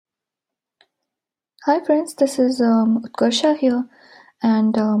Hi friends, this is Utkarsha here,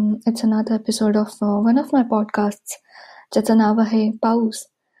 and it's another episode of one of my podcasts ज्याचं नाव आहे पाऊस.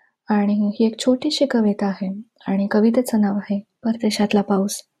 आणि ही एक छोटीशी कविता आहे आणि कवितेचं नाव आहे परदेशातला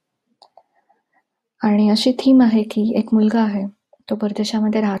पाऊस. आणि अशी थीम आहे की एक मुलगा आहे, तो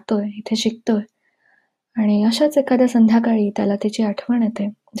परदेशामध्ये राहतोय, इथे शिकतोय आणि अशाच एखाद्या संध्याकाळी त्याला तिची आठवण येते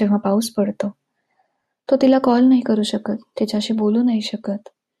जेव्हा पाऊस पडतो. तो तिला कॉल नाही करू शकत, तिच्याशी बोलू नाही शकत,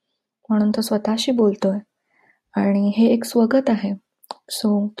 म्हणून तो स्वतःशी बोलतोय आणि हे एक स्वगत आहे. सो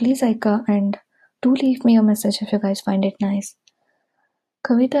प्लीज ऐका and do leave me a message if you guys find it nice.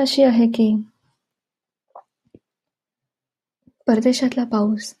 कविता अशी आहे की परदेशातला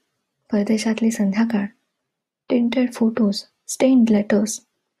पाऊस, परदेशातली संध्याकाळ, tinted photos, stained letters,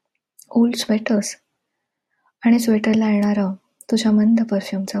 old sweaters आणि स्वेटरला येणारा तुझ्या मंद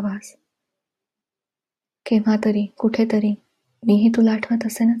परफ्यूमचा वास. केव्हा तरी कुठेतरी मीही तुला आठवत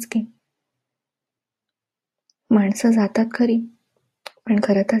असेनच की. माणसं जातात खरी, पण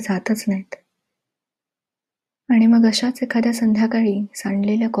खरं तर जातच नाहीत. आणि मग अशाच एखाद्या संध्याकाळी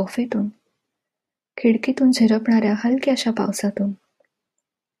सांडलेल्या कॉफीतून, खिडकीतून झिरपणाऱ्या हलक्याशा पावसातून,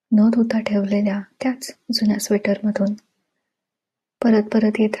 न धुता ठेवलेल्या त्याच जुन्या स्वेटरमधून परत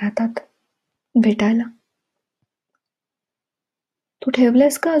परत येत राहतात भेटायला. तू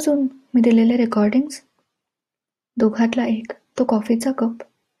ठेवलेस का अजून मी दिलेले रेकॉर्डिंग्स? दोघातला एक, तो कॉफीचा कप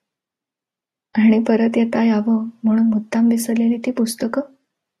आणि परत येता यावं म्हणून मुद्दाम विसरलेली ती पुस्तकं?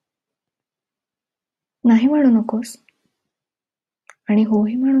 नाही म्हणू नकोस आणि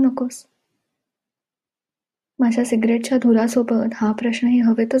होही म्हणू नकोस. माझ्या सिगरेटच्या धुरासोबत हा प्रश्नही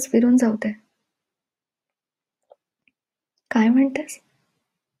हवेतच विरून जाऊ दे. काय म्हणतेस?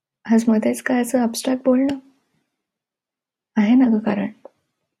 आज मध्येच काय असं अबस्ट्रॅक्ट बोलणं आहे ना ग कारण?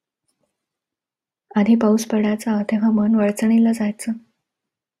 आधी पाऊस पडायचा तेव्हा मन वळचणीला जायचं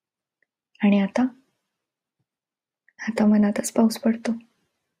आणि आता मनातच पाऊस पडतो.